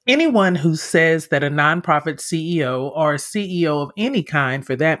Anyone who says that a nonprofit CEO or a CEO of any kind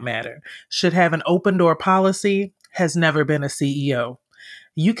for that matter should have an open door policy has never been a CEO.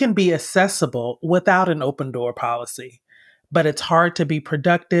 You can be accessible without an open door policy, but it's hard to be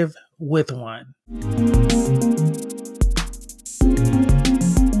productive with one.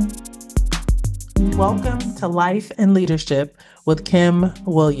 Welcome to Life and Leadership with Kim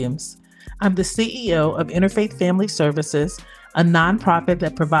Williams. I'm the CEO of Interfaith Family Services, a nonprofit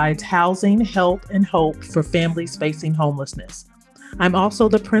that provides housing, help, and hope for families facing homelessness. I'm also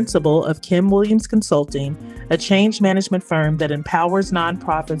the principal of Kim Williams Consulting, a change management firm that empowers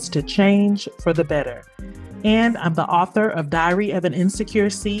nonprofits to change for the better. And I'm the author of Diary of an Insecure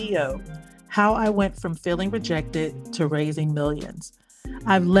CEO, How I Went from Feeling Rejected to Raising Millions.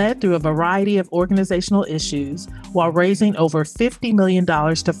 I've led through a variety of organizational issues while raising over $50 million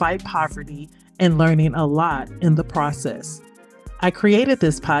to fight poverty and learning a lot in the process. I created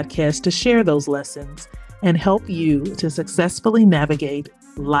this podcast to share those lessons and help you to successfully navigate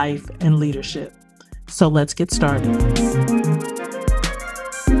life and leadership. So let's get started.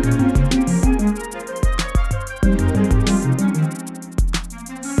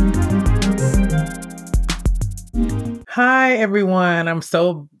 Hi, everyone. I'm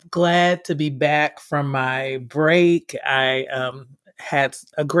so glad to be back from my break. I had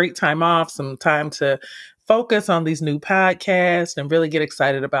a great time off, some time to focus on these new podcasts and really get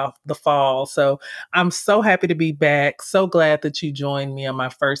excited about the fall. So I'm so happy to be back. So glad that you joined me on my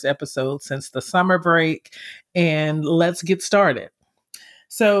first episode since the summer break. And let's get started.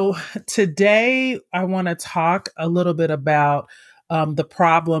 So today I want to talk a little bit about the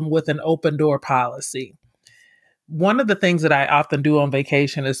problem with an open door policy. One of the things that I often do on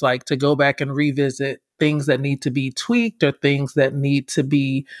vacation is like to go back and revisit things that need to be tweaked or things that need to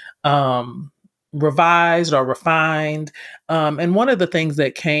be revised or refined. And one of the things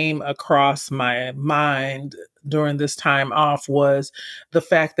that came across my mind during this time off was the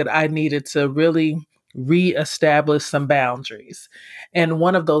fact that I needed to really reestablish some boundaries. And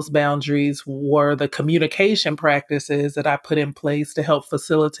one of those boundaries were the communication practices that I put in place to help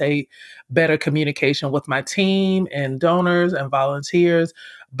facilitate better communication with my team and donors and volunteers,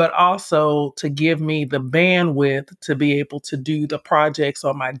 but also to give me the bandwidth to be able to do the projects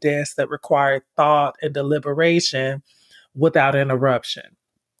on my desk that required thought and deliberation without interruption.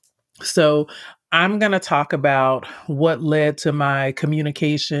 So I'm going to talk about what led to my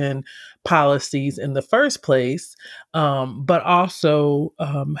communication policies in the first place, but also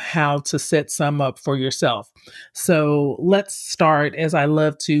how to set some up for yourself. So let's start, as I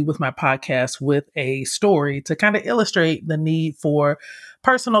love to with my podcast, with a story to kind of illustrate the need for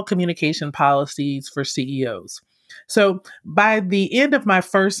personal communication policies for CEOs. So by the end of my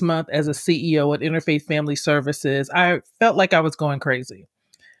first month as a CEO at Interfaith Family Services, I felt like I was going crazy.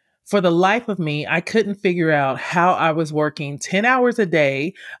 For the life of me, I couldn't figure out how I was working 10 hours a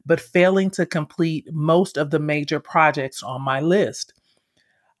day, but failing to complete most of the major projects on my list.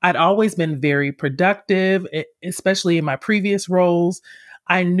 I'd always been very productive, especially in my previous roles.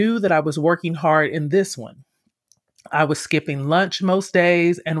 I knew that I was working hard in this one. I was skipping lunch most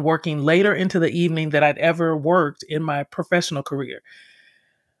days and working later into the evening than I'd ever worked in my professional career.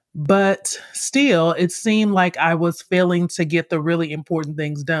 But still, it seemed like I was failing to get the really important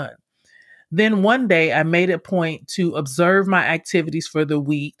things done. Then one day I made a point to observe my activities for the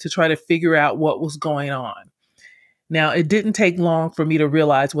week to try to figure out what was going on. Now, it didn't take long for me to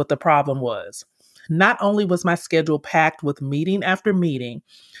realize what the problem was. Not only was my schedule packed with meeting after meeting,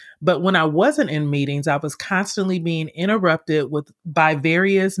 but when I wasn't in meetings, I was constantly being interrupted by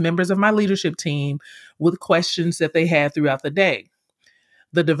various members of my leadership team with questions that they had throughout the day.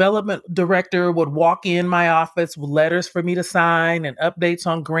 The development director would walk in my office with letters for me to sign and updates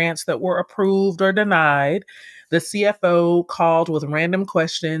on grants that were approved or denied. The CFO called with random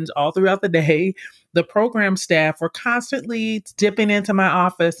questions all throughout the day. The program staff were constantly dipping into my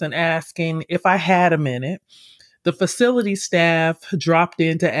office and asking if I had a minute. The facility staff dropped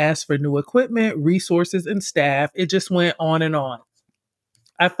in to ask for new equipment, resources, and staff. It just went on and on.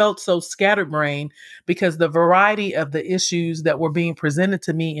 I felt so scatterbrained because the variety of the issues that were being presented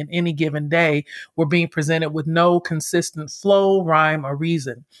to me in any given day were being presented with no consistent flow, rhyme, or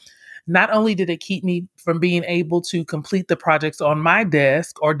reason. Not only did it keep me from being able to complete the projects on my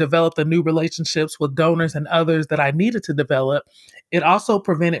desk or develop the new relationships with donors and others that I needed to develop, it also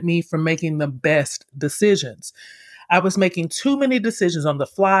prevented me from making the best decisions. I was making too many decisions on the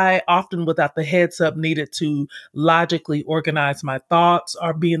fly, often without the heads up needed to logically organize my thoughts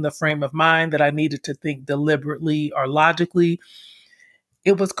or be in the frame of mind that I needed to think deliberately or logically.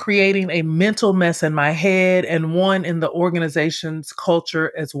 It was creating a mental mess in my head and one in the organization's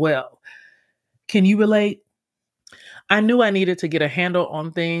culture as well. Can you relate? I knew I needed to get a handle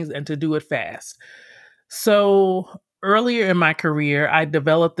on things and to do it fast. So earlier in my career, I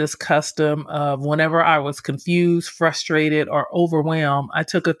developed this custom of whenever I was confused, frustrated, or overwhelmed, I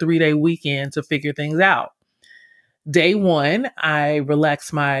took a 3-day weekend to figure things out. Day one, I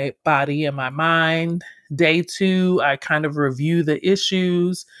relax my body and my mind. Day two, I kind of review the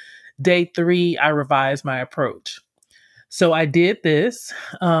issues. Day three, I revise my approach. So I did this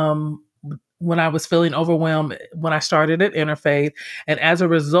when I was feeling overwhelmed when I started at Interfaith. And as a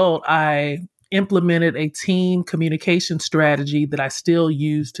result, I implemented a team communication strategy that I still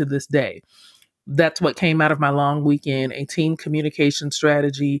use to this day. That's what came out of my long weekend, a team communication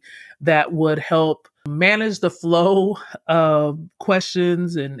strategy that would help manage the flow of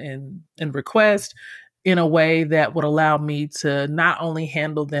questions and requests in a way that would allow me to not only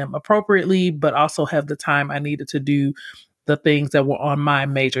handle them appropriately, but also have the time I needed to do the things that were on my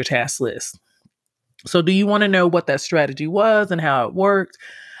major task list. So, do you want to know what that strategy was and how it worked?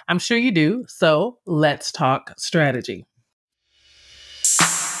 I'm sure you do. So, let's talk strategy.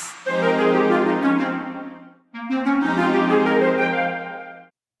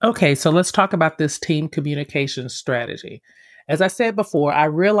 Okay, so let's talk about this team communication strategy. As I said before, I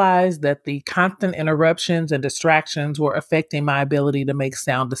realized that the constant interruptions and distractions were affecting my ability to make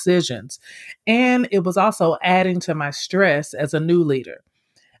sound decisions. And it was also adding to my stress as a new leader.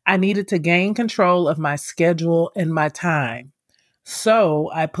 I needed to gain control of my schedule and my time. So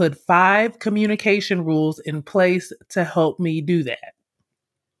I put 5 communication rules in place to help me do that.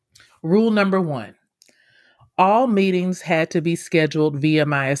 Rule number 1: all meetings had to be scheduled via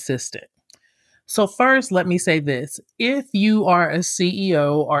my assistant. So, first, let me say this. If you are a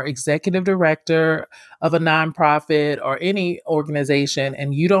CEO or executive director of a nonprofit or any organization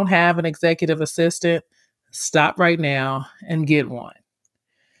and you don't have an executive assistant, stop right now and get one.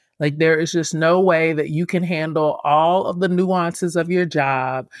 Like, there is just no way that you can handle all of the nuances of your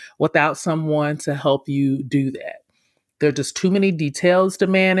job without someone to help you do that. There are just too many details to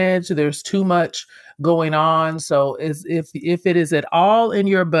manage. There's too much going on. So, if it is at all in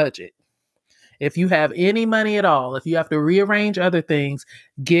your budget, if you have any money at all, if you have to rearrange other things,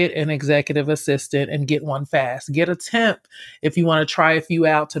 get an executive assistant and get one fast. Get a temp if you want to try a few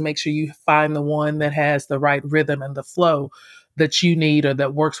out to make sure you find the one that has the right rhythm and the flow that you need or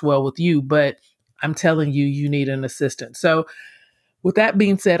that works well with you. But I'm telling you, you need an assistant. So, with that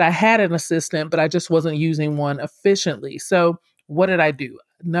being said, I had an assistant, but I just wasn't using one efficiently. So, what did I do?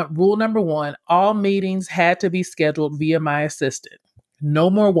 Rule number 1: all meetings had to be scheduled via my assistant. No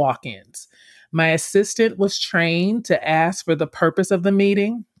more walk ins. My assistant was trained to ask for the purpose of the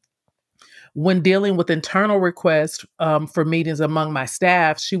meeting. When dealing with internal requests for meetings among my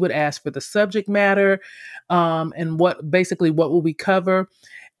staff, she would ask for the subject matter and what will we cover.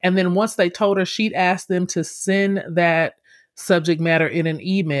 And then once they told her, she'd ask them to send that subject matter in an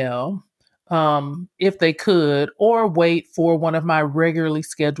email if they could, or wait for one of my regularly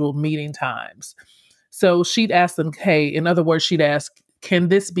scheduled meeting times. So she'd ask them, hey, in other words, she'd ask, can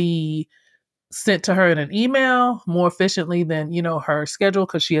this be sent to her in an email more efficiently than her schedule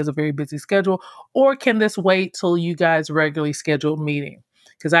because she has a very busy schedule, or can this wait till you guys regularly scheduled meeting?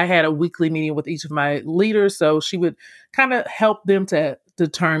 Because I had a weekly meeting with each of my leaders, so she would kind of help them to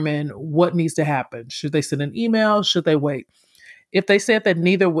determine what needs to happen. Should they send an email? Should they wait? If they said that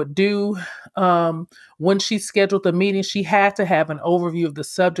neither would do, when she scheduled the meeting, she had to have an overview of the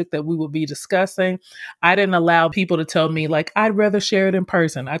subject that we would be discussing. I didn't allow people to tell me, like, I'd rather share it in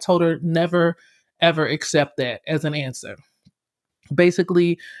person. I told her never, ever accept that as an answer.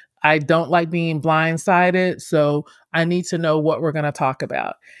 Basically, I don't like being blindsided, so I need to know what we're going to talk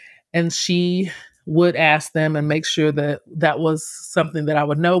about. And she would ask them and make sure that that was something that I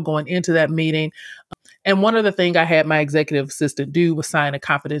would know going into that meeting. And one of the things I had my executive assistant do was sign a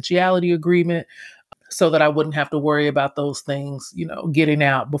confidentiality agreement so that I wouldn't have to worry about those things, getting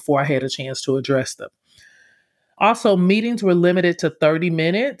out before I had a chance to address them. Also, meetings were limited to 30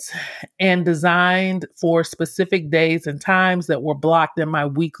 minutes and designed for specific days and times that were blocked in my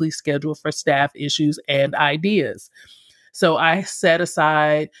weekly schedule for staff issues and ideas. So I set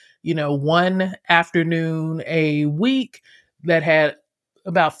aside, one afternoon a week that had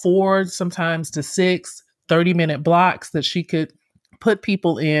about 4, sometimes to 6 30-minute blocks that she could put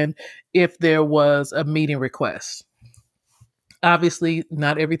people in if there was a meeting request. Obviously,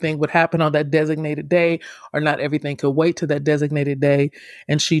 not everything would happen on that designated day, or not everything could wait to that designated day.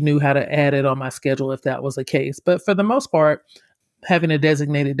 And she knew how to add it on my schedule if that was the case. But for the most part, having a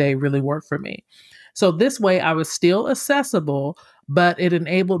designated day really worked for me. So this way, I was still accessible, but it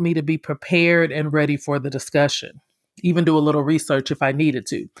enabled me to be prepared and ready for the discussion, even do a little research if I needed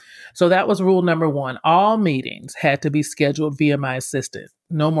to. So that was rule number one. All meetings had to be scheduled via my assistant,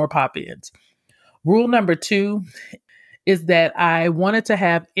 no more pop ins. Rule number two is that I wanted to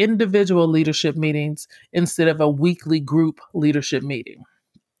have individual leadership meetings instead of a weekly group leadership meeting.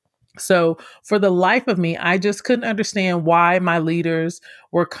 So, for the life of me, I just couldn't understand why my leaders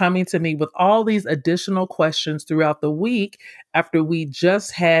were coming to me with all these additional questions throughout the week after we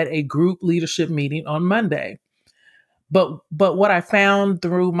just had a group leadership meeting on Monday. But what I found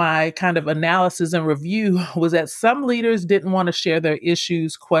through my kind of analysis and review was that some leaders didn't want to share their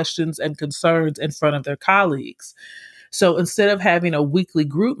issues, questions, and concerns in front of their colleagues. So instead of having a weekly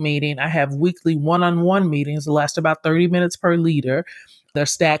group meeting, I have weekly one-on-one meetings that last about 30 minutes per leader. They're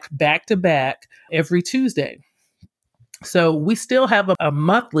stacked back to back every Tuesday. So we still have a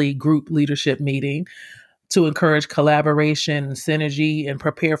monthly group leadership meeting to encourage collaboration and synergy and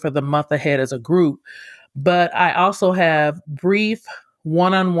prepare for the month ahead as a group. But I also have brief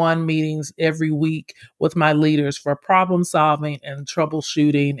one-on-one meetings every week with my leaders for problem solving and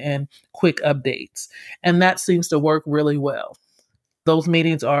troubleshooting and quick updates. And that seems to work really well. Those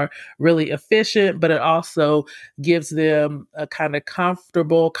meetings are really efficient, but it also gives them a kind of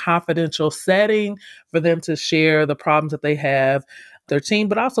comfortable, confidential setting for them to share the problems that they have, their team,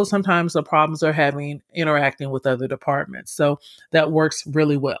 but also sometimes the problems they're having interacting with other departments. So that works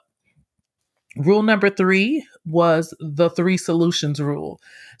really well. Rule number three was the three solutions rule.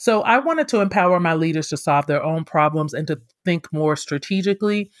 So I wanted to empower my leaders to solve their own problems and to think more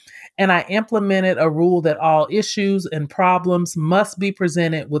strategically. And I implemented a rule that all issues and problems must be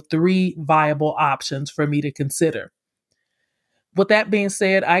presented with three viable options for me to consider. With that being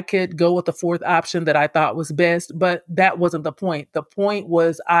said, I could go with the fourth option that I thought was best, but that wasn't the point. The point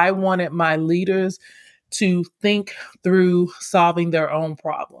was I wanted my leaders to think through solving their own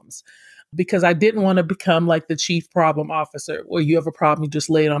problems because I didn't want to become like the chief problem officer where you have a problem, you just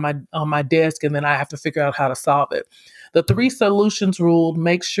lay it on my desk and then I have to figure out how to solve it. The three solutions rule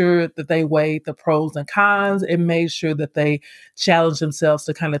makes sure that they weigh the pros and cons and made sure that they challenge themselves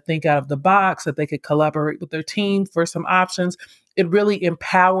to kind of think out of the box, that they could collaborate with their team for some options. It really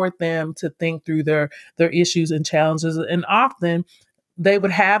empowered them to think through their issues and challenges. And often they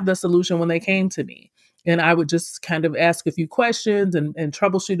would have the solution when they came to me. And I would just kind of ask a few questions and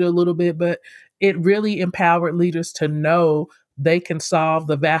troubleshoot it a little bit. But it really empowered leaders to know they can solve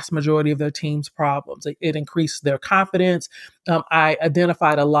the vast majority of their team's problems. It increased their confidence. I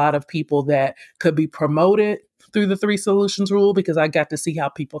identified a lot of people that could be promoted through the three solutions rule because I got to see how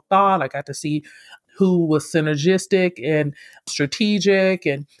people thought. I got to see who was synergistic and strategic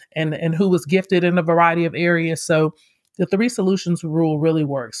and who was gifted in a variety of areas. So the three solutions rule really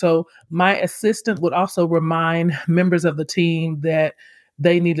works. So my assistant would also remind members of the team that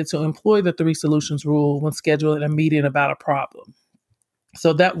they needed to employ the three solutions rule when scheduling a meeting about a problem.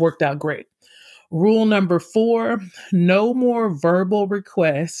 So that worked out great. Rule number four, no more verbal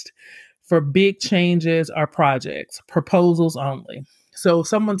requests for big changes or projects, proposals only. So if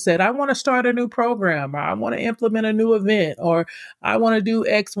someone said, I want to start a new program, or I want to implement a new event, or I want to do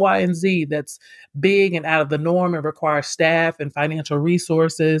X, Y, and Z that's big and out of the norm and requires staff and financial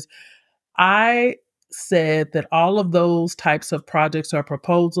resources. I said that all of those types of projects or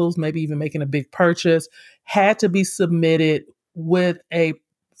proposals, maybe even making a big purchase, had to be submitted with a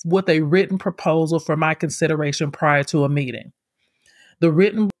written proposal for my consideration prior to a meeting. The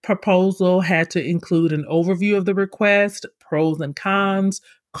written proposal had to include an overview of the request, pros and cons,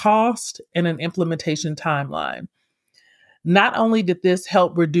 cost, and an implementation timeline. Not only did this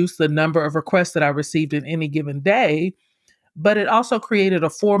help reduce the number of requests that I received in any given day, but it also created a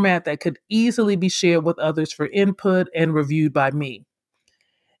format that could easily be shared with others for input and reviewed by me.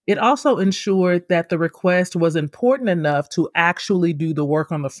 It also ensured that the request was important enough to actually do the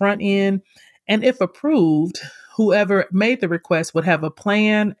work on the front end. And if approved, whoever made the request would have a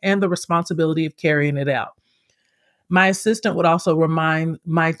plan and the responsibility of carrying it out. My assistant would also remind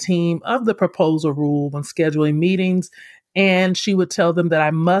my team of the proposal rule when scheduling meetings, and she would tell them that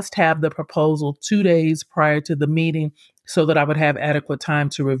I must have the proposal 2 days prior to the meeting so that I would have adequate time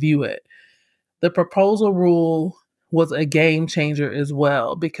to review it. The proposal rule was a game changer as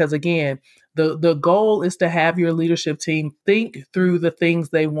well because again, the goal is to have your leadership team think through the things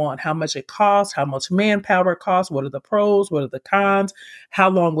they want, how much it costs, how much manpower it costs, what are the pros, what are the cons, how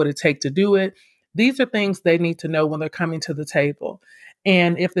long would it take to do it. These are things they need to know when they're coming to the table.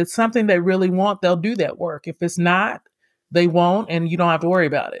 And if it's something they really want, they'll do that work. If it's not, they won't, and you don't have to worry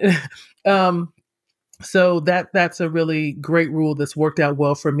about it. So that's a really great rule that's worked out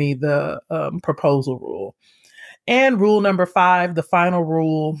well for me, the proposal rule. And rule number 5, the final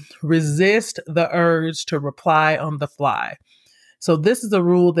rule, resist the urge to reply on the fly. So this is a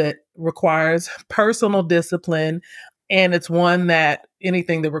rule that requires personal discipline. And it's one that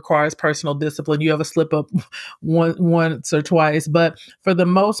anything that requires personal discipline, you have a slip up once or twice. But for the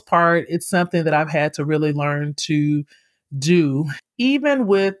most part, it's something that I've had to really learn to do. Even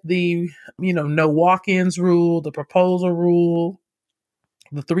with the, no walk-ins rule, the proposal rule,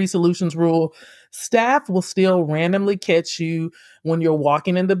 the 3 solutions rule, staff will still randomly catch you when you're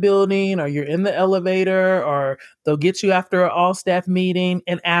walking in the building or you're in the elevator, or they'll get you after an all staff meeting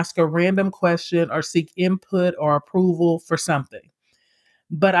and ask a random question or seek input or approval for something.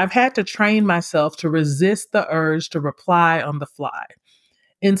 But I've had to train myself to resist the urge to reply on the fly.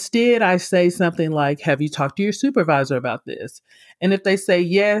 Instead, I say something like, have you talked to your supervisor about this? And if they say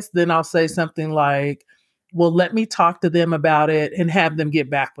yes, then I'll say something like, well, let me talk to them about it and have them get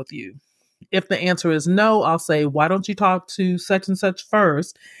back with you. If the answer is no, I'll say, why don't you talk to such and such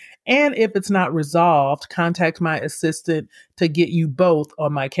first? And if it's not resolved, contact my assistant to get you both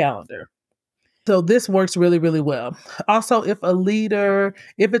on my calendar. So this works really, really well. Also, if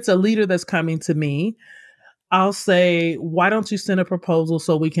it's a leader that's coming to me, I'll say, why don't you send a proposal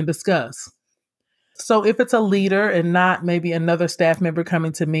so we can discuss? So if it's a leader and not maybe another staff member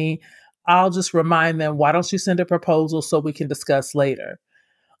coming to me, I'll just remind them, why don't you send a proposal so we can discuss later?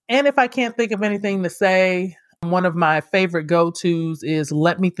 And if I can't think of anything to say, one of my favorite go-tos is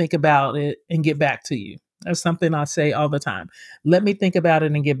let me think about it and get back to you. That's something I say all the time. Let me think about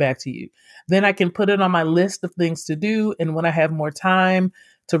it and get back to you. Then I can put it on my list of things to do. And when I have more time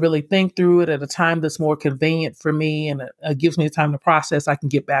to really think through it at a time that's more convenient for me and gives me time to process, I can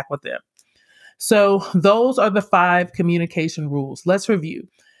get back with them. So those are the 5 communication rules. Let's review.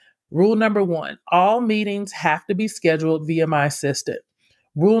 Rule number 1, all meetings have to be scheduled via my assistant.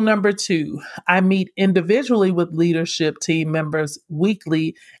 Rule number 2, I meet individually with leadership team members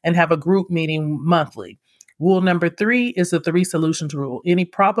weekly and have a group meeting monthly. Rule number 3 is the 3 solutions rule. Any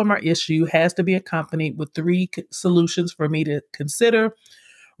problem or issue has to be accompanied with 3 solutions for me to consider.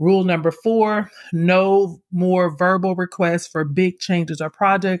 Rule number 4, no more verbal requests for big changes or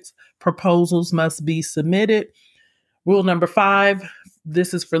projects. Proposals must be submitted. Rule number 5,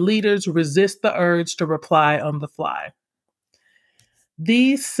 this is for leaders, resist the urge to reply on the fly.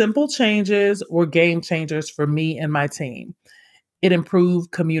 These simple changes were game changers for me and my team. It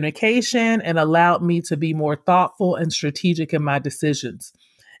improved communication and allowed me to be more thoughtful and strategic in my decisions.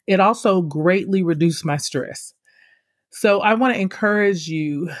 It also greatly reduced my stress. So I want to encourage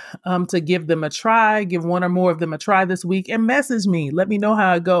you to give them a try, give one or more of them a try this week and message me. Let me know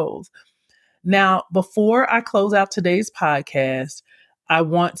how it goes. Now, before I close out today's podcast, I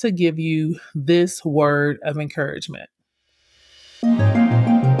want to give you this word of encouragement.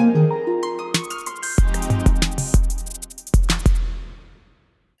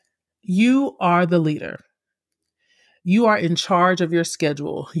 You are the leader. You are in charge of your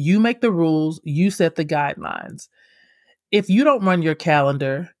schedule. You make the rules. You set the guidelines. If you don't run your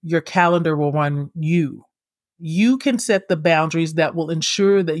calendar will run you. You can set the boundaries that will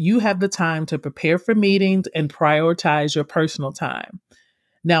ensure that you have the time to prepare for meetings and prioritize your personal time.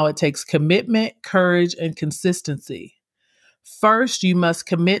 Now, it takes commitment, courage, and consistency. First, you must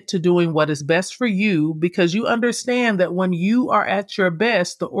commit to doing what is best for you because you understand that when you are at your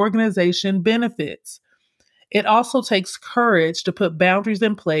best, the organization benefits. It also takes courage to put boundaries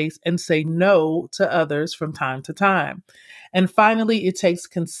in place and say no to others from time to time. And finally, it takes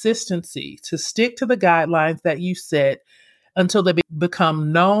consistency to stick to the guidelines that you set until they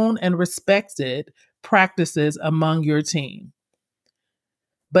become known and respected practices among your team.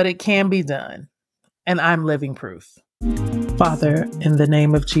 But it can be done, and I'm living proof. Father, in the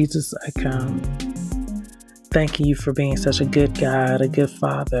name of Jesus, I come. Thanking you for being such a good God, a good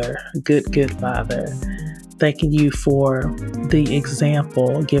Father, a good Father. Thanking you for the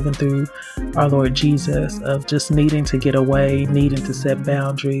example given through our Lord Jesus of just needing to get away, needing to set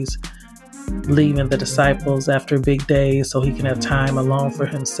boundaries, leaving the disciples after big days so he can have time alone for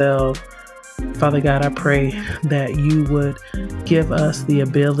himself. Father God, I pray that you would give us the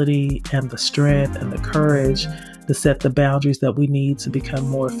ability and the strength and the courage to set the boundaries that we need to become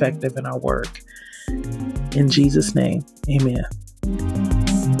more effective in our work. In Jesus' name, amen.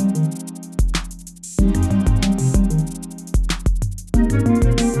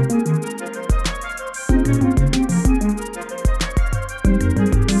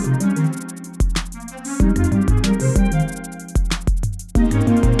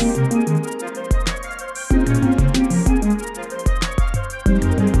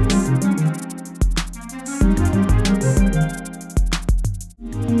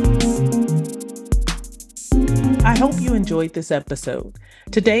 enjoyed this episode.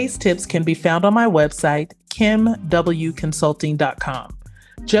 Today's tips can be found on my website, kimwconsulting.com.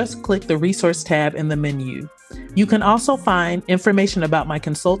 Just click the resource tab in the menu. You can also find information about my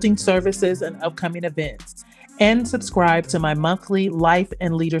consulting services and upcoming events, and subscribe to my monthly life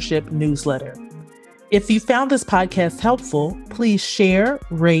and leadership newsletter. If you found this podcast helpful, please share,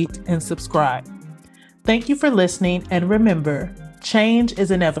 rate, and subscribe. Thank you for listening, and remember, change is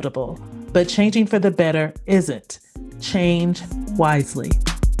inevitable, but changing for the better isn't. Change wisely.